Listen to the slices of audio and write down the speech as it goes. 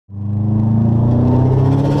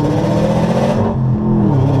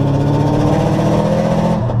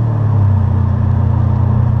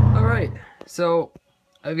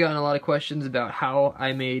I've gotten a lot of questions about how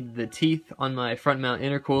I made the teeth on my front mount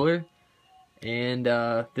intercooler, and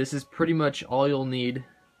this is pretty much all you'll need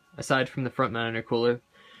aside from the front mount intercooler.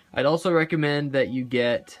 I'd also recommend that you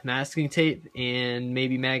get masking tape and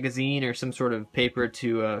maybe magazine or some sort of paper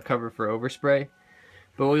to cover for overspray.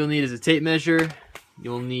 But what you'll need is a tape measure,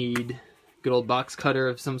 you'll need a good old box cutter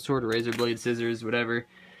of some sort, razor blade, scissors, whatever.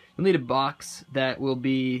 You'll need a box that will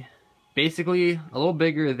be basically a little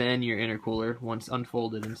bigger than your intercooler once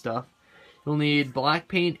unfolded and stuff. You'll need black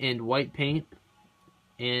paint and white paint,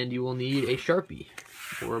 and you will need a Sharpie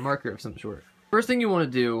or a marker of some sort. First thing you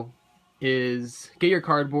want to do is get your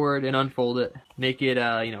cardboard and unfold it, make it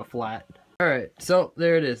you know, flat. Alright, so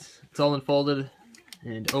there it is. It's all unfolded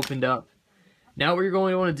and opened up. Now what you're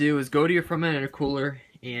going to want to do is go to your front mount intercooler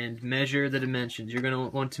and measure the dimensions. You're going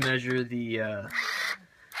to want to measure the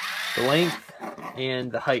length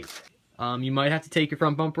and the height. You might have to take your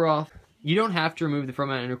front bumper off. You don't have to remove the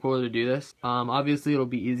front mount intercooler to do this. Obviously it'll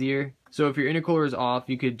be easier. So if your intercooler is off,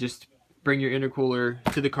 you could just bring your intercooler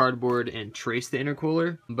to the cardboard and trace the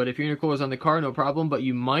intercooler. But if your intercooler is on the car, no problem. But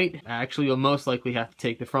you might, actually you'll most likely have to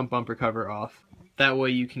take the front bumper cover off. That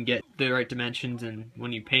way you can get the right dimensions, and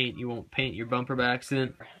when you paint, you won't paint your bumper by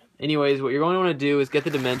accident. Anyways, what you're going to want to do is get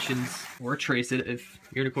the dimensions, or trace it if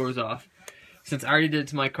your intercooler is off. Since I already did it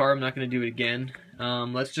to my car, I'm not going to do it again.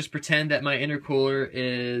 Let's just pretend that my intercooler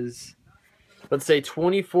is, let's say,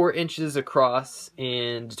 24 inches across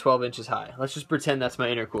and 12 inches high. Let's just pretend that's my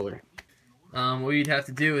intercooler. What you'd have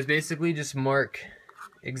to do is basically just mark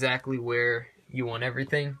exactly where you want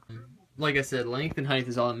everything. Like I said, length and height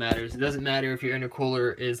is all that matters. It doesn't matter if your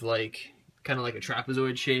intercooler is like kind of like a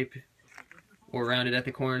trapezoid shape or rounded at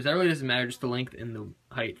the corners. That really doesn't matter, just the length and the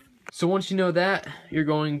height. So once you know that, you're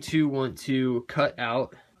going to want to cut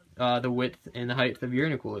out the width and the height of your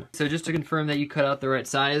intercooler. So just to confirm that you cut out the right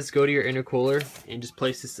size, go to your intercooler and just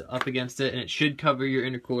place this up against it, and it should cover your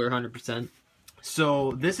intercooler 100%.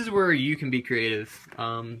 So this is where you can be creative.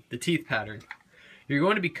 The teeth pattern. You're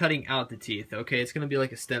going to be cutting out the teeth, okay? It's going to be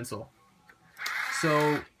like a stencil.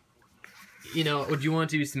 So, you know, do you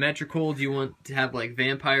want to be symmetrical? Do you want to have like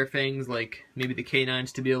vampire fangs, like maybe the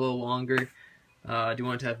canines to be a little longer? Do you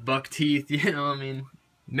want to have buck teeth? You know, I mean,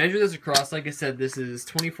 measure this across. Like I said, this is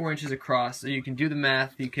 24 inches across, so you can do the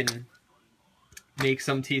math. You can make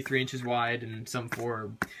some teeth 3 inches wide and some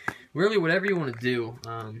 4. Really, whatever you want to do.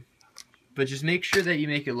 But just make sure that you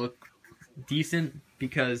make it look decent,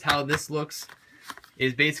 because how this looks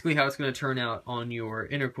is basically how it's going to turn out on your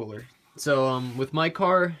intercooler. So with my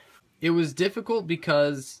car, it was difficult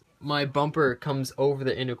because my bumper comes over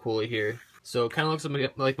the intercooler here. So it kind of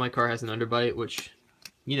looks like my car has an underbite, which,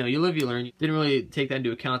 you know, you live, you learn. You didn't really take that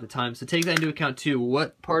into account at the time. So take that into account too.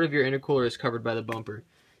 What part of your intercooler is covered by the bumper?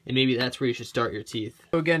 And maybe that's where you should start your teeth.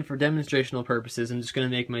 So again, for demonstrational purposes, I'm just going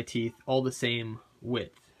to make my teeth all the same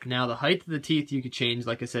width. Now the height of the teeth you could change,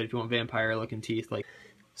 like I said, if you want vampire looking teeth.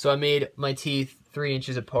 So I made my teeth 3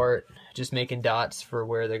 inches apart, just making dots for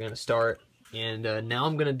where they're going to start. And now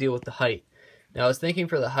I'm going to deal with the height. Now I was thinking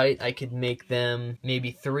for the height I could make them maybe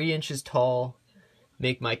 3 inches tall,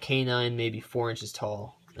 make my canine maybe 4 inches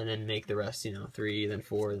tall, and then make the rest, you know, 3, then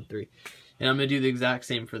 4, then 3. And I'm going to do the exact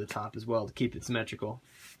same for the top as well to keep it symmetrical.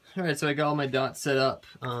 Alright, so I got all my dots set up.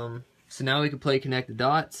 So now we can play connect the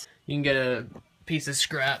dots. You can get a piece of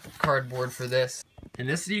scrap cardboard for this. And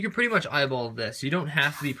this, you can pretty much eyeball this. You don't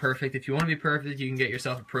have to be perfect. If you want to be perfect, you can get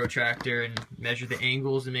yourself a protractor and measure the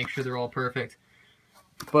angles and make sure they're all perfect.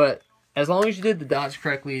 But as long as you did the dots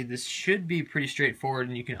correctly, this should be pretty straightforward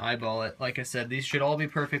and you can eyeball it. Like I said, these should all be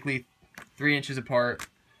perfectly 3 inches apart.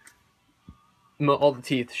 All the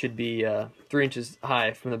teeth should be 3 inches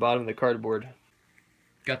high from the bottom of the cardboard.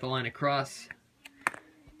 Got the line across.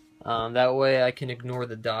 That way I can ignore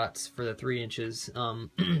the dots for the 3 inches.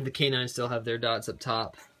 The canines still have their dots up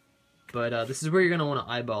top. But this is where you're going to want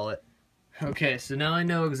to eyeball it. Okay, so now I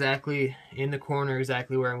know exactly in the corner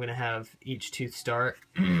exactly where I'm going to have each tooth start.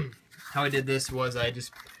 How I did this was I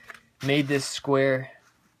just made this square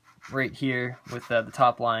right here with the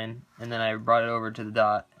top line, and then I brought it over to the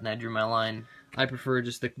dot and I drew my line. I prefer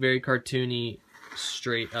just the very cartoony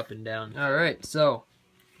straight up and down. Alright, so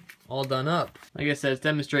all done up. Like I said, it's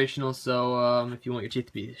demonstrational, so if you want your teeth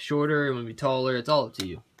to be shorter, you want to be taller, it's all up to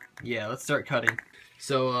you. Yeah, let's start cutting.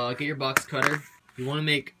 So get your box cutter. You want to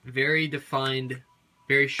make very defined,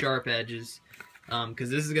 very sharp edges, because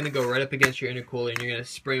this is going to go right up against your intercooler and you're going to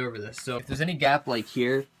spray over this. So if there's any gap like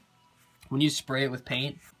here, when you spray it with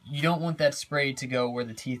paint, you don't want that spray to go where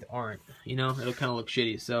the teeth aren't. You know, it'll kind of look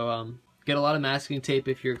shitty. So get a lot of masking tape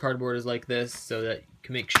if your cardboard is like this, so that you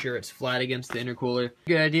can make sure it's flat against the intercooler.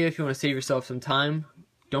 Good idea if you want to save yourself some time.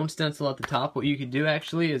 don't stencil at the top. What you could do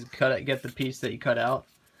actually is get the piece that you cut out,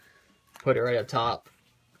 put it right up top,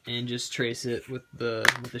 and just trace it with the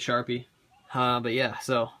Sharpie. But yeah,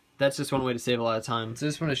 so that's just one way to save a lot of time. So I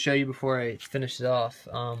just want to show you before I finish it off.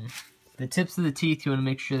 The tips of the teeth, you want to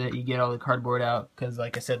make sure that you get all the cardboard out, because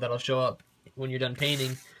like I said, that'll show up when you're done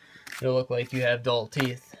painting. It'll look like you have dull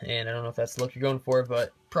teeth, and I don't know if that's the look you're going for,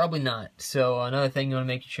 but probably not. So another thing you want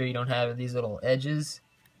to make sure you don't have these little edges.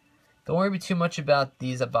 Don't worry too much about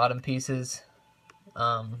these bottom pieces.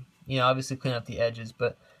 You know, obviously clean up the edges,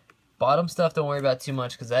 but bottom stuff don't worry about too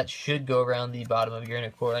much, because that should go around the bottom of your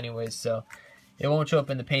intercooler anyways, so it won't show up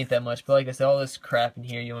in the paint that much. But like I said, all this crap in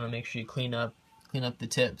here, you want to make sure you clean up the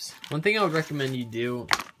tips. One thing I would recommend you do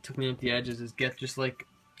to clean up the edges is get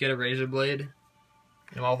a razor blade,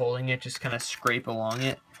 and while holding it, just kind of scrape along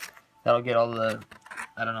it. That'll get all the,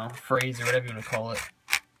 I don't know, frays or whatever you want to call it.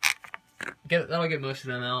 That'll get most of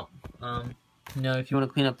them out. You know, if you want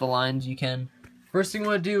to clean up the lines, you can. First thing you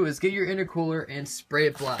want to do is get your intercooler and spray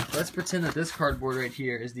it black. Let's pretend that this cardboard right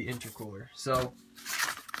here is the intercooler. So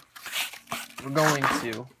we're going to,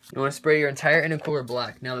 you want to spray your entire intercooler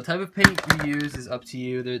black. Now the type of paint you use is up to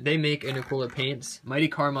you. They make intercooler paints. Mighty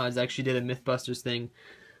Car Mods actually did a Mythbusters thing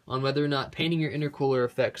on whether or not painting your intercooler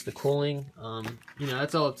affects the cooling. You know,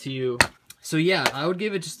 that's all up to you. So yeah, I would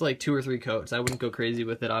give it just like 2 or 3 coats. I wouldn't go crazy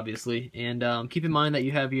with it, obviously. And keep in mind that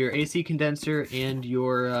you have your AC condenser and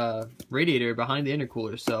your radiator behind the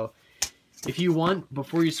intercooler. So if you want,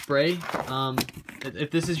 before you spray, if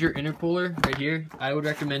this is your intercooler right here, I would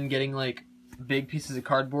recommend getting like big pieces of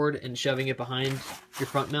cardboard and shoving it behind your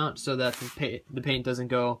front mount so that the paint doesn't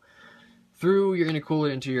go through your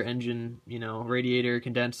intercooler into your engine, you know, radiator,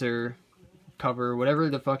 condenser, cover, whatever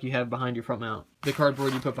the fuck you have behind your front mount. The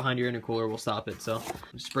cardboard you put behind your intercooler will stop it. So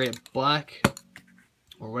spray it black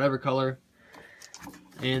or whatever color,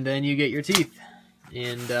 and then you get your teeth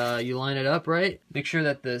and you line it up right. Make sure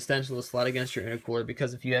that the stencil is flat against your intercooler,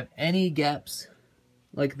 because if you have any gaps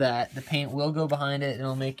like that, the paint will go behind it and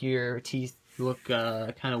it'll make your teeth look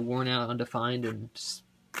kind of worn out, undefined, and just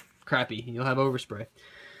crappy. You'll have overspray.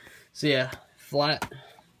 So yeah, flat,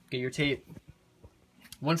 get your tape.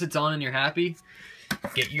 Once it's on and you're happy,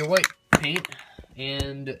 get your white paint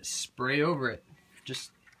and spray over it.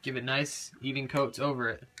 Just give it nice, even coats over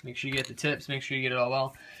it. Make sure you get the tips, make sure you get it all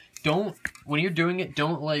well. When you're doing it,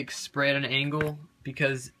 don't like spray at an angle,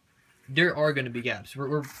 because there are going to be gaps.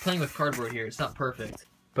 We're playing with cardboard here, it's not perfect.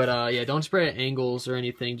 But yeah, don't spray at angles or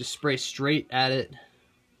anything, just spray straight at it,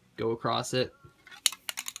 go across it,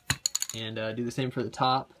 and do the same for the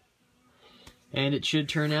top. And it should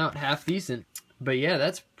turn out half decent. But yeah,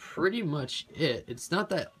 that's pretty much it. It's not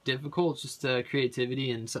that difficult, it's just creativity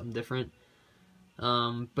and something different.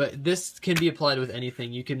 But this can be applied with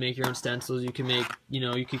anything. You can make your own stencils, you can make, you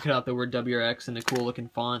know, you can cut out the word WRX in a cool looking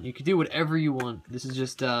font. You can do whatever you want. This is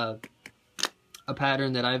just a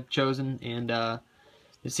pattern that I've chosen, and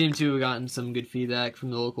it seemed to have gotten some good feedback from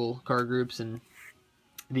the local car groups and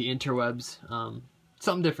the interwebs.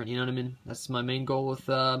 Something different, you know what I mean? That's my main goal with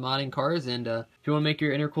modding cars. And if you want to make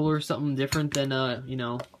your intercooler something different than you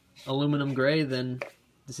know, aluminum gray, then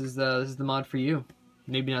this is the mod for you.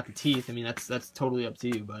 Maybe not the teeth. I mean, that's totally up to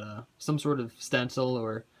you. But some sort of stencil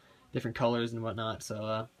or different colors and whatnot.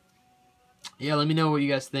 So yeah, let me know what you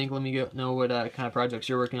guys think. Let me know what kind of projects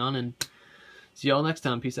you're working on, and see y'all next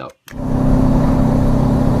time. Peace out.